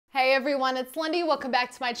Hey everyone, it's Lindey. Welcome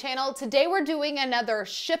back to my channel. Today we're doing another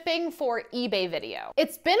shipping for eBay video.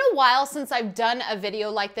 It's been a while since I've done a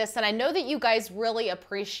video like this, and I know that you guys really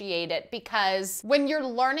appreciate it because when you're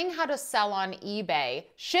learning how to sell on eBay,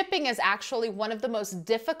 shipping is actually one of the most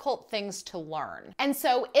difficult things to learn. And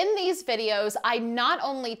so in these videos, I not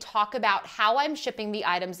only talk about how I'm shipping the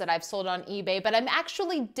items that I've sold on eBay, but I'm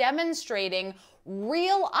actually demonstrating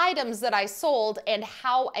real items that I sold and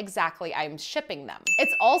how exactly I'm shipping them.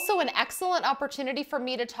 It's also an excellent opportunity for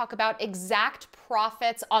me to talk about exact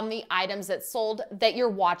profits on the items that sold that you're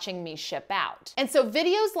watching me ship out. And so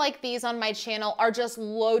videos like these on my channel are just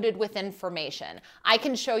loaded with information. I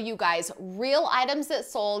can show you guys real items that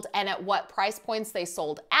sold and at what price points they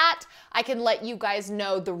sold at. I can let you guys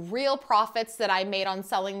know the real profits that I made on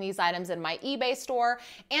selling these items in my eBay store,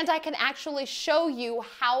 and I can actually show you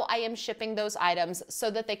how I am shipping those items so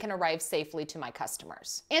that they can arrive safely to my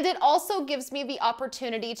customers. And it also gives me the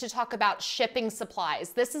opportunity to talk about shipping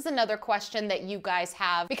supplies. This is another question that you guys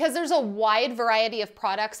have because there's a wide variety of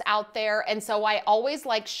products out there, and so I always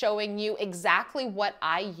like showing you exactly what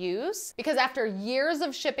I use because after years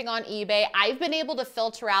of shipping on eBay, I've been able to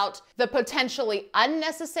filter out the potentially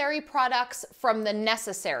unnecessary products from the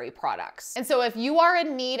necessary products. And so if you are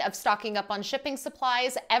in need of stocking up on shipping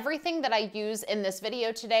supplies, everything that I use in this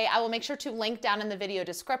video today, I will make sure to link down in the video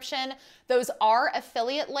description. Those are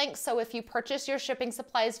affiliate links, so if you purchase your shipping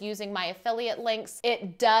supplies using my affiliate links,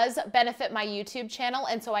 it does benefit my YouTube channel,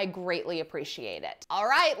 and so I greatly appreciate it. All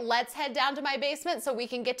right, let's head down to my basement so we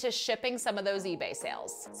can get to shipping some of those eBay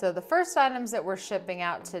sales. So the first items that we're shipping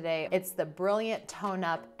out today, it's the Brilliant Tone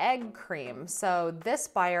Up Egg Cream. So this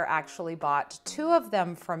buyer actually bought 2 of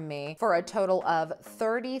them from me for a total of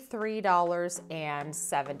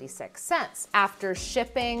 $33.76. After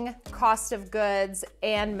shipping, cost of goods,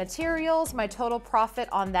 and materials, my total profit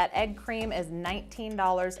on that egg cream is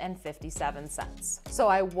 $19.57. So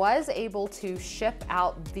I was able to ship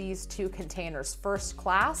out these 2 containers first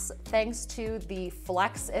class thanks to the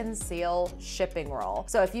Flex and Seal shipping roll.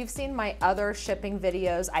 So if you've seen my other shipping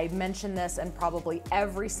videos, I mentioned this in probably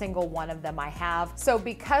every single one of them I have. So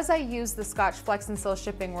because I use the Scotch Flex and Seal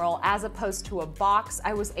shipping roll as opposed to a box,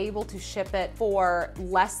 I was able to ship it for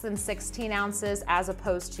less than 16 ounces as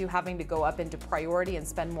opposed to having to go up into priority and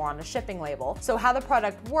spend more on a shipping label. So how the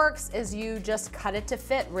product works is you just cut it to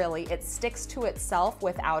fit, really. It sticks to itself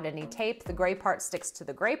without any tape. The gray part sticks to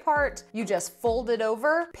the gray part. You just fold it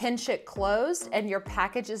over, pinch it closed, and your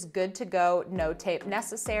package is good to go. No tape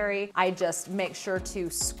necessary. I just make sure to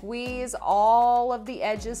squeeze all of the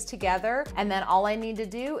edges together, and then all I need to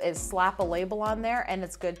do is slap a label on there and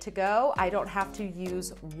it's good to go. I don't have to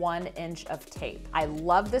use 1 inch of tape. I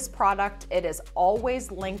love this product. It is always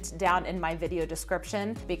linked down in my video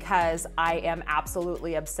description because I am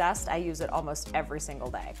absolutely obsessed. I use it almost every single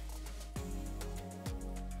day.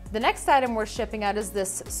 The next item we're shipping out is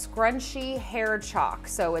this scrunchy hair chalk.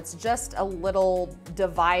 So it's just a little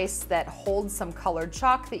device that holds some colored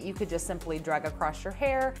chalk that you could just simply drag across your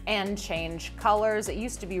hair and change colors. It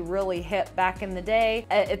used to be really hip back in the day.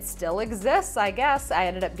 It still exists, I guess. I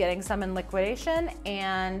ended up getting some in liquidation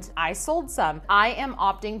and I sold some. I am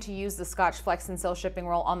opting to use the Scotch Flex and Seal shipping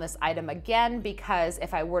roll on this item again because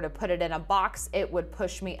if I were to put it in a box, it would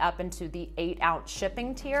push me up into the 8-ounce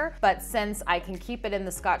shipping tier. But since I can keep it in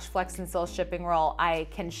the Scotch Flex and Seal shipping roll, I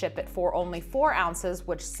can ship it for only 4 ounces,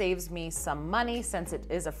 which saves me some money since it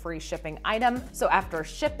is a free shipping item. So after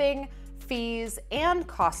shipping, fees, and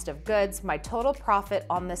cost of goods, my total profit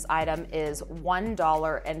on this item is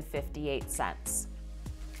 $1.58.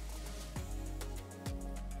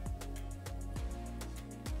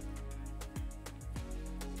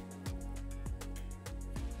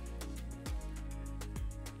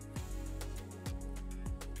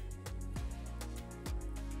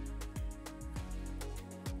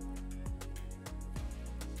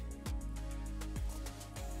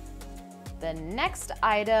 The next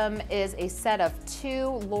item is a set of 2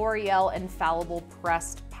 L'Oreal Infallible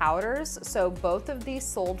Pressed powders. So both of these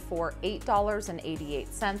sold for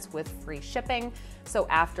 $8.88 with free shipping. So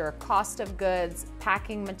after cost of goods,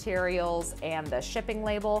 packing materials, and the shipping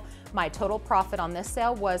label, my total profit on this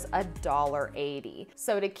sale was $1.80.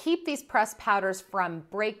 So to keep these pressed powders from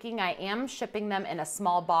breaking, I am shipping them in a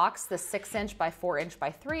small box, the 6-inch by 4-inch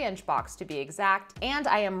by 3-inch box to be exact, and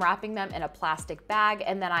I am wrapping them in a plastic bag,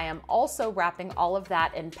 and then I am also wrapping all of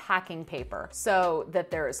that in packing paper so that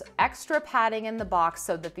there's extra padding in the box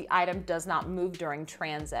so that the item does not move during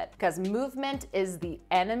transit, because movement is the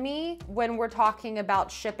enemy when we're talking about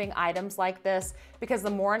shipping items like this, because the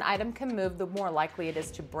more an item can move, the more likely it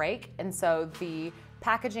is to break, and so the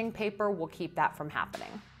packaging paper will keep that from happening.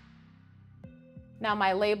 Now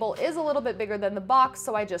my label is a little bit bigger than the box,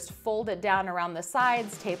 so I just fold it down around the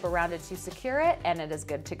sides, tape around it to secure it, and it is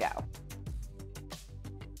good to go.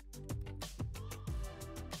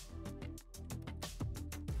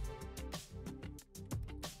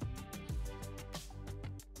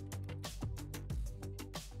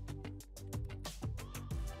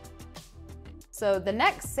 So the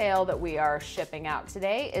next sale that we are shipping out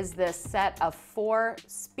today is this set of 4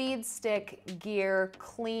 Speed Stick Gear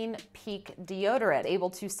Clean Peak deodorant. Able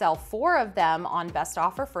to sell 4 of them on best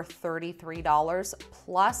offer for $33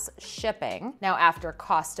 plus shipping. Now after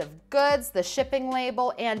cost of goods, the shipping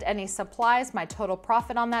label, and any supplies, my total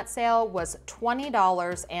profit on that sale was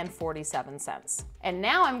 $20.47. And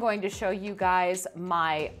now I'm going to show you guys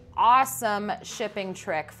my awesome shipping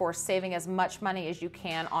trick for saving as much money as you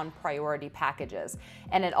can on priority packages.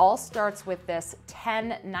 And it all starts with this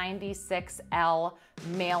 1096L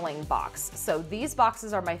mailing box. So these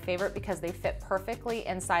boxes are my favorite because they fit perfectly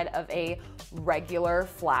inside of a regular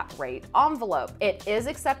flat rate envelope. It is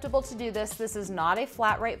acceptable to do this. This is not a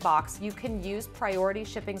flat rate box. You can use priority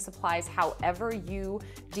shipping supplies however you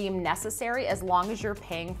deem necessary as long as you're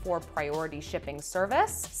paying for priority shipping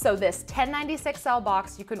service. So this 1096L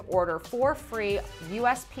box you can order for free,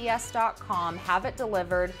 USPS.com, have it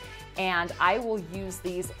delivered, and I will use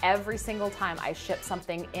these every single time I ship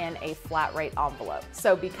something in a flat rate envelope.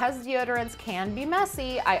 So because deodorants can be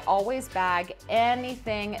messy, I always bag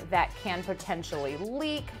anything that can potentially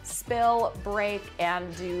leak, spill, break,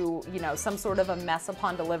 and do, some sort of a mess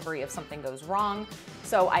upon delivery if something goes wrong.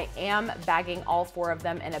 So I am bagging all 4 of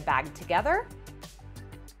them in a bag together,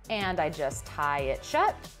 and I just tie it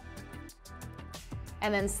shut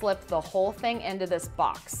and then slip the whole thing into this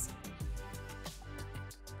box.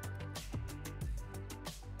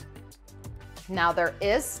 Now there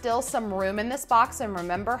is still some room in this box, and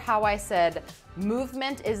remember how I said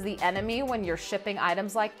movement is the enemy when you're shipping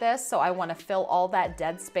items like this, so I want to fill all that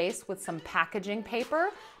dead space with some packaging paper,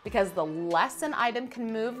 because the less an item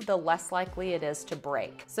can move, the less likely it is to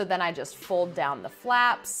break. So then I just fold down the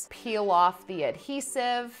flaps, peel off the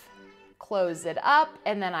adhesive, close it up,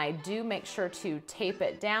 and then I do make sure to tape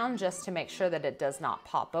it down just to make sure that it does not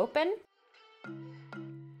pop open.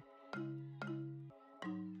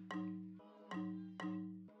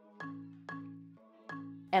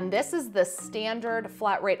 And this is the standard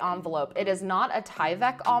flat rate envelope. It is not a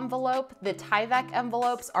Tyvek envelope. The Tyvek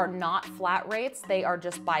envelopes are not flat rates, they are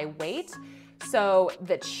just by weight. So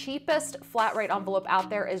the cheapest flat rate envelope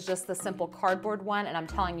out there is just the simple cardboard one, and I'm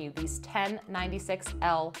telling you, these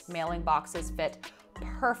 1096L mailing boxes fit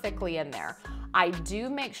perfectly in there. I do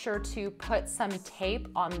make sure to put some tape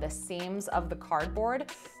on the seams of the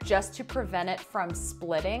cardboard just to prevent it from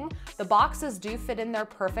splitting. The boxes do fit in there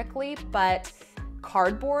perfectly, but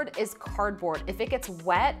cardboard is cardboard. If it gets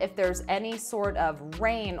wet, if there's any sort of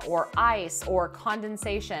rain or ice or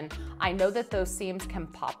condensation, I know that those seams can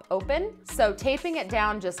pop open. So taping it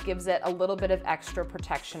down just gives it a little bit of extra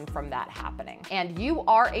protection from that happening. And you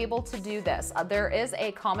are able to do this. There is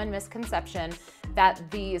a common misconception that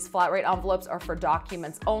these flat rate envelopes are for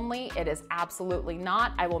documents only. It is absolutely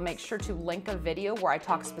not. I will make sure to link a video where I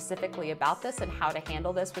talk specifically about this and how to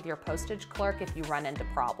handle this with your postage clerk if you run into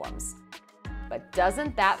problems. But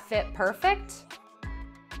doesn't that fit perfect?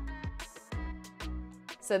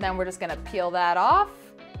 So then we're just gonna peel that off,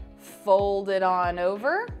 fold it on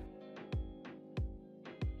over,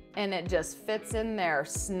 and it just fits in there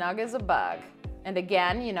snug as a bug. And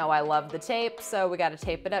again, I love the tape, so we gotta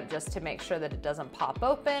tape it up just to make sure that it doesn't pop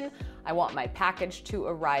open. I want my package to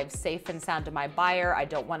arrive safe and sound to my buyer. I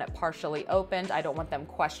don't want it partially opened. I don't want them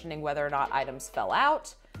questioning whether or not items fell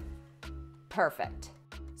out. Perfect.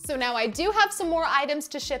 So now I do have some more items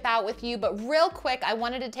to ship out with you, but real quick, I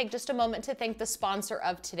wanted to take just a moment to thank the sponsor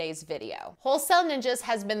of today's video. Wholesale Ninjas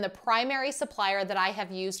has been the primary supplier that I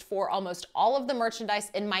have used for almost all of the merchandise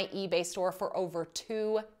in my eBay store for over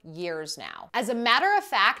 2 years now. As a matter of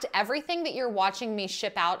fact, everything that you're watching me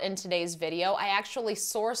ship out in today's video, I actually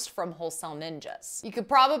sourced from Wholesale Ninjas. You could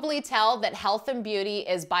probably tell that health and beauty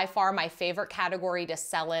is by far my favorite category to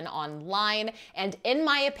sell in online, and in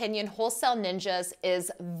my opinion, Wholesale Ninjas is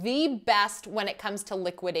the best when it comes to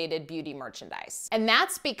liquidated beauty merchandise. And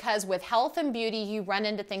that's because with health and beauty, you run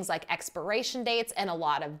into things like expiration dates and a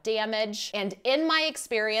lot of damage. And in my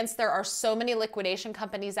experience, there are so many liquidation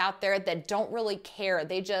companies out there that don't really care.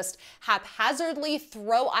 They just haphazardly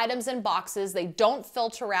throw items in boxes. They don't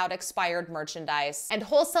filter out expired merchandise. And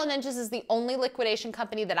Wholesale Ninjas is the only liquidation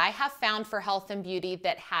company that I have found for health and beauty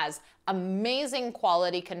that has amazing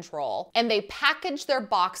quality control, and they package their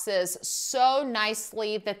boxes so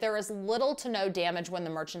nicely that there is little to no damage when the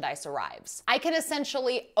merchandise arrives. I can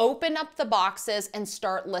essentially open up the boxes and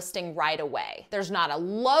start listing right away. There's not a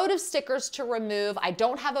load of stickers to remove. I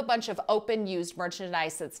don't have a bunch of open used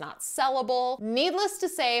merchandise that's not sellable. Needless to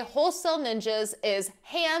say, Wholesale Ninjas is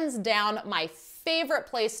hands down my favorite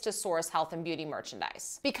place to source health and beauty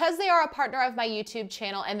merchandise. Because they are a partner of my YouTube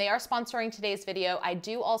channel and they are sponsoring today's video, I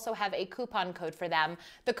do also have a coupon code for them.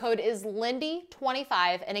 The code is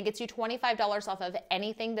Lindey25 and it gets you $25 off of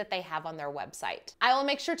anything that they have on their website. I will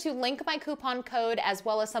make sure to link my coupon code as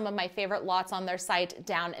well as some of my favorite lots on their site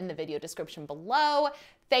down in the video description below.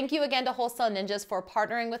 Thank you again to Wholesale Ninjas for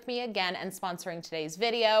partnering with me again and sponsoring today's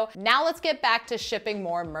video. Now let's get back to shipping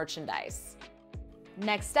more merchandise.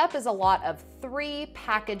 Next up is a lot of 3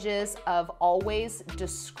 packages of Always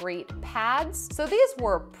Discreet pads. So these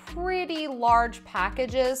were pretty large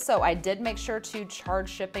packages, so I did make sure to charge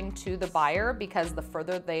shipping to the buyer because the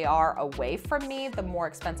further they are away from me, the more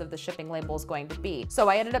expensive the shipping label is going to be. So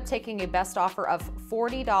I ended up taking a best offer of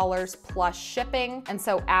 $40 plus shipping. And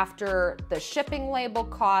so after the shipping label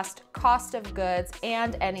cost of goods,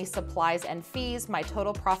 and any supplies and fees, my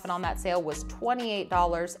total profit on that sale was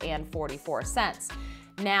 $28.44.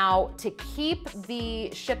 Now, to keep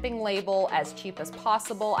the shipping label as cheap as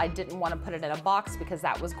possible, I didn't want to put it in a box because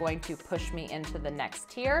that was going to push me into the next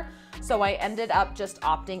tier. So I ended up just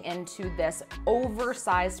opting into this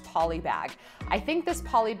oversized poly bag. I think this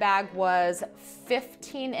poly bag was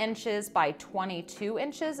 15 inches by 22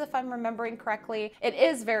 inches, if I'm remembering correctly. It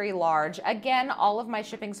is very large. Again, all of my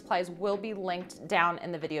shipping supplies will be linked down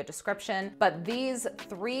in the video description, but these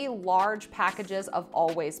 3 large packages of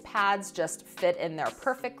Always pads just fit in there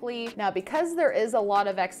perfectly. Now, because there is a lot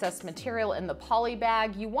of excess material in the poly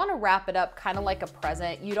bag, you want to wrap it up kind of like a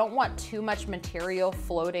present. You don't want too much material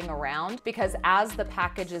floating around because as the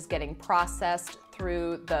package is getting processed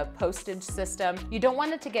through the postage system, you don't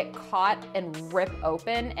want it to get caught and rip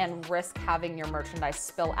open and risk having your merchandise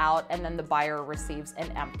spill out and then the buyer receives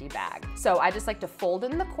an empty bag. So I just like to fold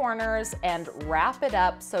in the corners and wrap it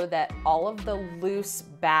up so that all of the loose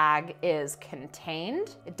bag is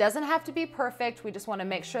contained. It doesn't have to be perfect. We just want to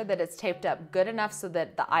make sure that it's taped up good enough so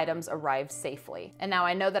that the items arrive safely. And now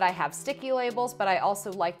I know that I have sticky labels, but I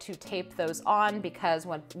also like to tape those on because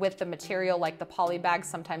with the material like the poly bag,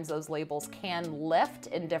 sometimes those labels can lift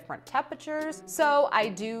in different temperatures. So I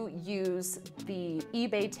do use the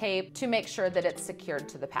eBay tape to make sure that it's secured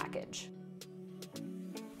to the package.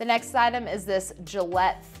 The next item is this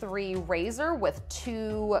Gillette 3 razor with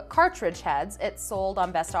 2 cartridge heads. It sold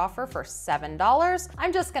on best offer for $7.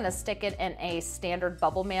 I'm just gonna stick it in a standard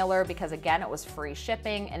bubble mailer because again, it was free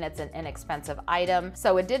shipping and it's an inexpensive item.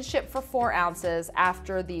 So it did ship for 4 ounces.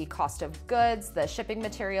 After the cost of goods, the shipping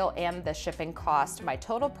material, and the shipping cost, my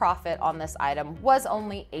total profit on this item was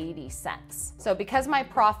only 80 cents. So because my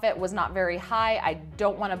profit was not very high, I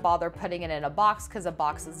don't wanna bother putting it in a box because a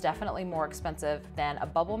box is definitely more expensive than a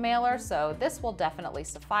bubble mailer, so this will definitely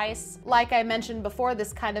suffice. Like I mentioned before,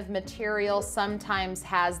 this kind of material sometimes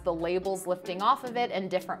has the labels lifting off of it in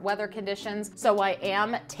different weather conditions, so I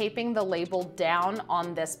am taping the label down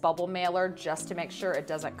on this bubble mailer just to make sure it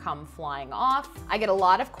doesn't come flying off. I get a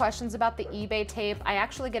lot of questions about the eBay tape. I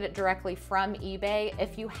actually get it directly from eBay.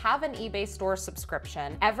 If you have an eBay store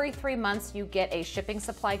subscription, every 3 months you get a shipping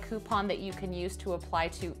supply coupon that you can use to apply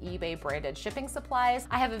to eBay branded shipping supplies.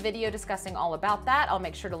 I have a video discussing all about that. I'll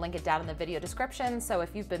make sure to link it down in the video description. So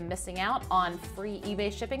if you've been missing out on free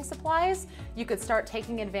eBay shipping supplies, you could start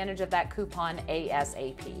taking advantage of that coupon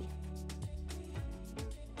ASAP.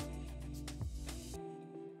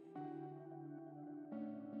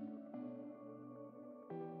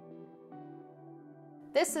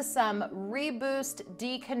 This is some Reboost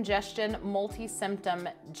Decongestion Multi-Symptom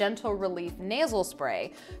Gentle Relief Nasal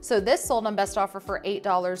Spray. So this sold on best offer for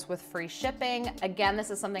 $8 with free shipping. Again,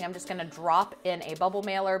 this is something I'm just gonna drop in a bubble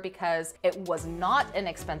mailer because it was not an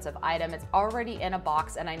expensive item. It's already in a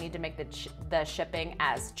box and I need to make the shipping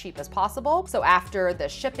as cheap as possible. So after the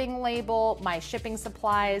shipping label, my shipping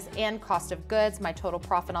supplies, and cost of goods, my total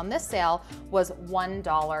profit on this sale was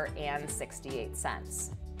 $1.68.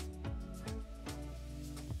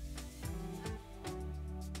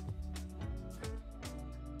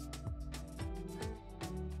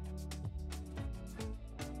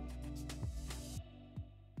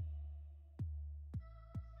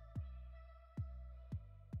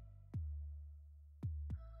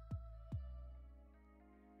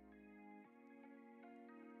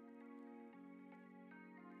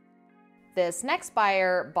 This next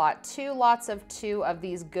buyer bought 2 lots of 2 of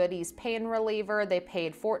these Goodies pain reliever. They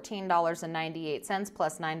paid $14.98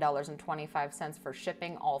 plus $9.25 for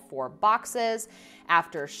shipping all 4 boxes.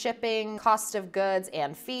 After shipping, cost of goods,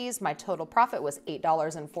 and fees, my total profit was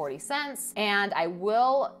 $8.40. And I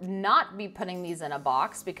will not be putting these in a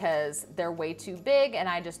box because they're way too big, and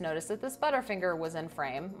I just noticed that this Butterfinger was in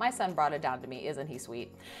frame. My son brought it down to me, isn't he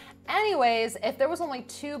sweet? Anyways, if there was only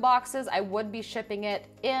 2 boxes, I would be shipping it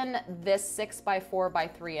in this 6x4 by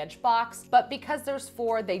 3-inch box, but because there's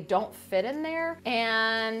 4, they don't fit in there.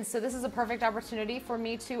 And so this is a perfect opportunity for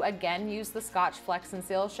me to again use the Scotch Flex and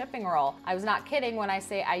Seal shipping roll. I was not kidding when I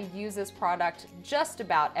say I use this product just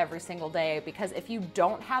about every single day, because if you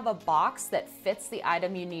don't have a box that fits the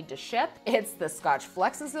item you need to ship, it's the Scotch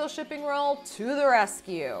Flex and Seal shipping roll to the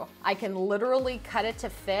rescue. I can literally cut it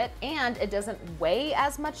to fit, and it doesn't weigh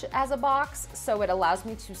as much as a box, so it allows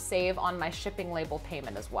me to save on my shipping label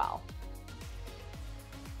payment as well.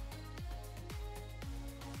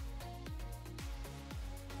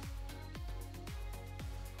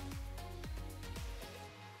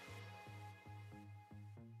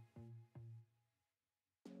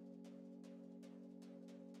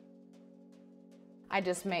 I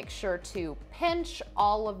just make sure to pinch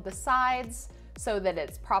all of the sides so that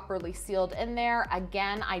it's properly sealed in there.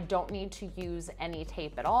 Again, I don't need to use any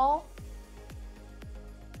tape at all.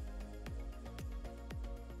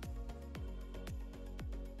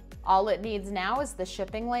 All it needs now is the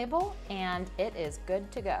shipping label, and it is good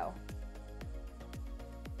to go.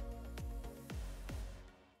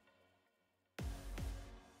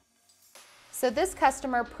 So this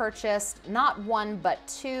customer purchased not 1, but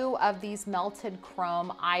 2 of these melted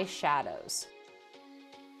chrome eyeshadows.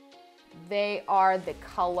 They are the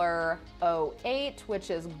color 08,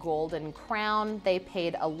 which is Golden Crown. They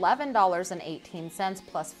paid $11.18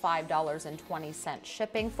 plus $5.20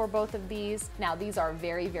 shipping for both of these. Now these are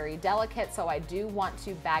very, very delicate, so I do want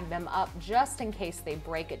to bag them up just in case they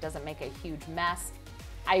break. It doesn't make a huge mess.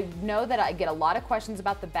 I know that I get a lot of questions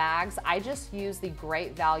about the bags. I just use the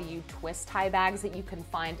Great Value twist tie bags that you can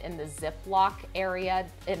find in the Ziploc area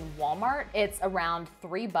in Walmart. It's around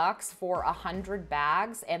 $3 for 100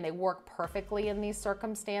 bags, and they work perfectly in these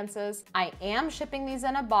circumstances. I am shipping these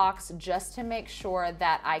in a box just to make sure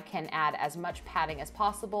that I can add as much padding as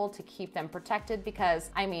possible to keep them protected,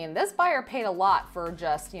 because I mean, this buyer paid a lot for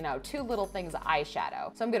just, 2 little things of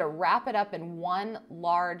eyeshadow. So I'm gonna wrap it up in 1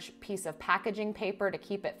 large piece of packaging paper to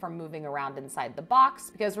keep it from moving around inside the box,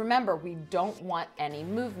 because remember, we don't want any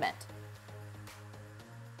movement.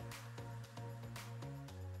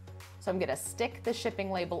 So I'm gonna stick the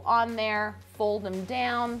shipping label on there, fold them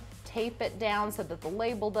down, tape it down so that the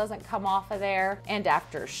label doesn't come off of there. And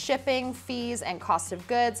after shipping, fees, and cost of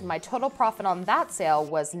goods, my total profit on that sale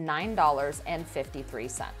was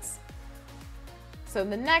 $9.53. So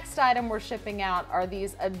the next item we're shipping out are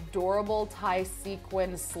these adorable tie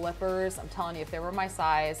sequin slippers. I'm telling you, if they were my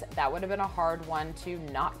size, that would have been a hard one to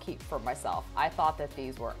not keep for myself. I thought that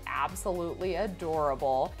these were absolutely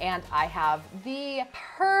adorable, and I have the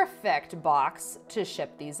perfect box to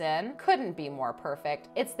ship these in. Couldn't be more perfect.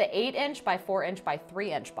 It's the 8-inch by 4-inch by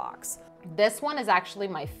 3-inch box. This one is actually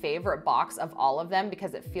my favorite box of all of them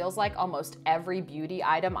because it feels like almost every beauty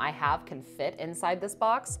item I have can fit inside this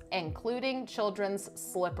box, including children's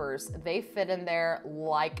slippers. They fit in there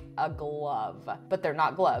like a glove, but they're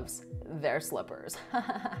not gloves, they're slippers.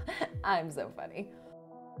 I'm so funny.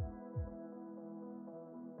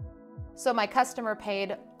 So my customer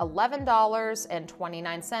paid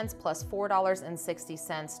 $11.29 plus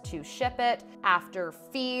 $4.60 to ship it. After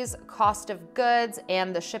fees, cost of goods,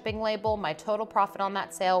 and the shipping label, my total profit on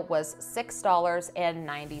that sale was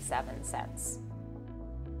 $6.97.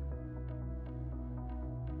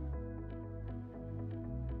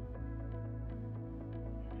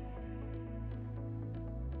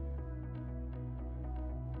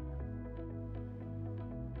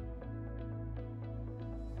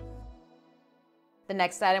 The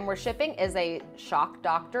next item we're shipping is a Shock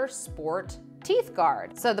Doctor Sport teeth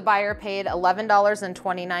guard. So the buyer paid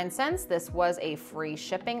 $11.29. This was a free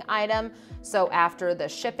shipping item. So after the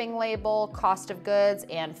shipping label, cost of goods,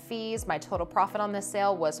 and fees, my total profit on this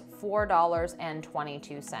sale was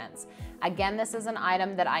 $4.22. Again, this is an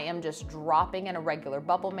item that I am just dropping in a regular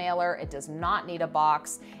bubble mailer. It does not need a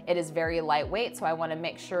box. It is very lightweight, so I want to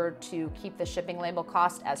make sure to keep the shipping label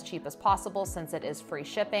cost as cheap as possible since it is free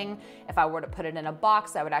shipping. If I were to put it in a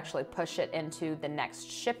box, I would actually push it into the next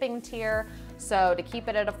shipping tier. So to keep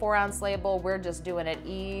it at a 4-ounce label, we're just doing it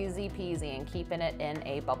easy peasy and keeping it in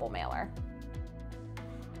a bubble mailer.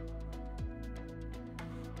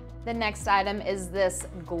 The next item is this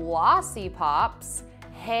Glossy Pops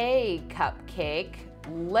Hey Cupcake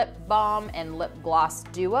Lip Balm and Lip Gloss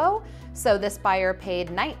Duo. So this buyer paid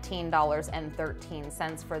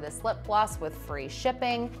 $19.13 for this lip gloss with free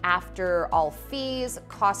shipping. After all fees,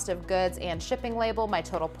 cost of goods, and shipping label, my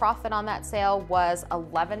total profit on that sale was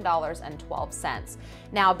 $11.12.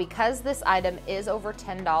 Now, because this item is over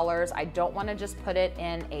 $10, I don't want to just put it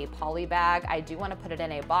in a poly bag. I do want to put it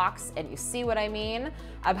in a box, and you see what I mean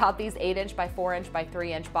about these 8" by 4" by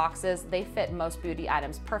 3" boxes. They fit most beauty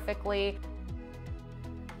items perfectly.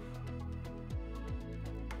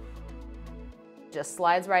 Just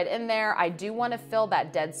slides right in there. I do want to fill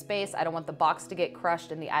that dead space. I don't want the box to get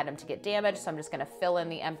crushed and the item to get damaged, so I'm just going to fill in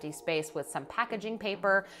the empty space with some packaging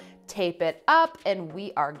paper, tape it up, and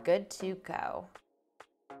we are good to go.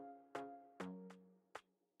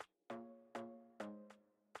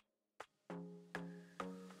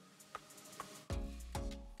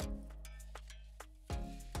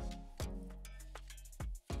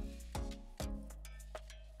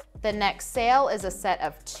 The next sale is a set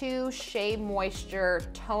of 2 Shea Moisture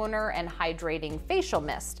Toner and Hydrating Facial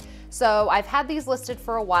Mist. So I've had these listed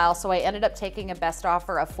for a while, so I ended up taking a best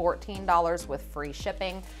offer of $14 with free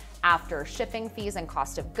shipping. After shipping fees and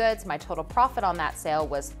cost of goods, my total profit on that sale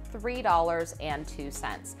was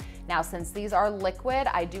 $3.02. Now, since these are liquid,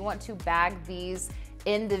 I do want to bag these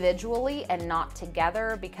individually and not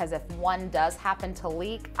together, because if one does happen to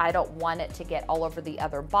leak, I don't want it to get all over the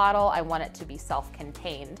other bottle. I want it to be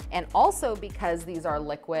self-contained. And also, because these are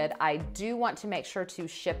liquid, I do want to make sure to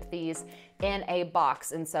ship these in a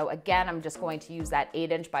box. And so again, I'm just going to use that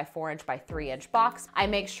 8" by 4" by 3" box. I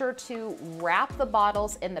make sure to wrap the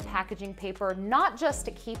bottles in the packaging paper, not just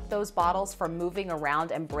to keep those bottles from moving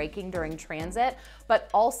around and breaking during transit, but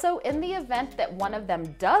also in the event that one of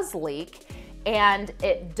them does leak and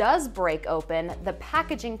it does break open, the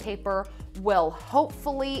packaging paper will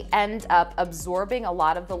hopefully end up absorbing a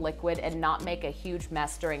lot of the liquid and not make a huge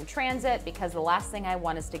mess during transit, because the last thing I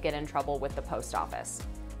want is to get in trouble with the post office.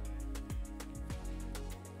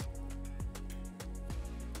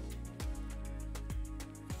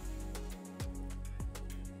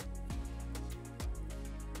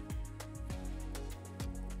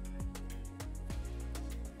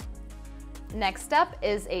 Next up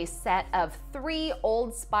is a set of 3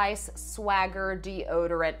 Old Spice Swagger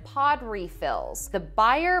deodorant pod refills. The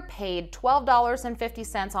buyer paid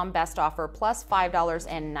 $12.50 on best offer plus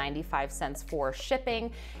 $5.95 for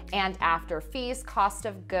shipping, and after fees, cost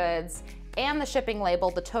of goods, and the shipping label,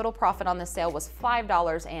 the total profit on the sale was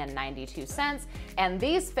 $5.92. And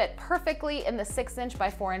these fit perfectly in the 6" by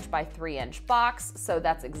 4" by 3" box, so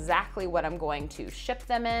that's exactly what I'm going to ship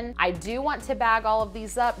them in. I do want to bag all of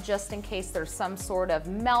these up just in case there's some sort of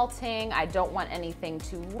melting. I don't want anything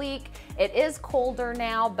to leak. It is colder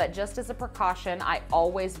now, but just as a precaution, I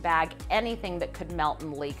always bag anything that could melt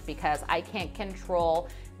and leak, because I can't control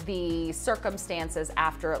the circumstances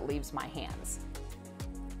after it leaves my hands.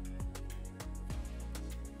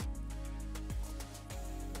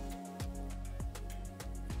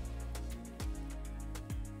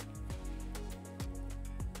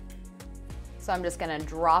 So I'm just gonna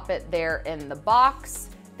drop it there in the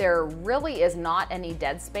box. There really is not any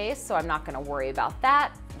dead space, so I'm not gonna worry about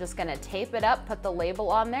that. I'm just gonna tape it up, put the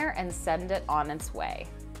label on there, and send it on its way.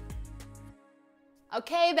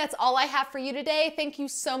 Okay, that's all I have for you today. Thank you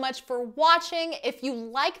so much for watching. If you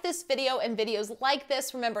like this video and videos like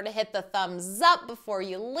this, remember to hit the thumbs up before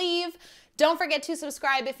you leave. Don't forget to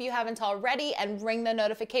subscribe if you haven't already, and ring the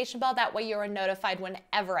notification bell. That way you're notified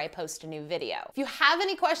whenever I post a new video. If you have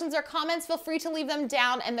any questions or comments, feel free to leave them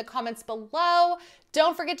down in the comments below.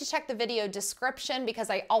 Don't forget to check the video description, because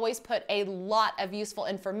I always put a lot of useful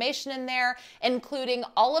information in there, including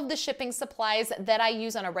all of the shipping supplies that I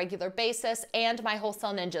use on a regular basis and my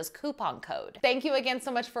Wholesale Ninjas coupon code. Thank you again so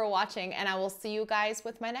much for watching, and I will see you guys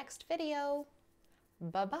with my next video.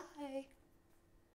 Bye-bye.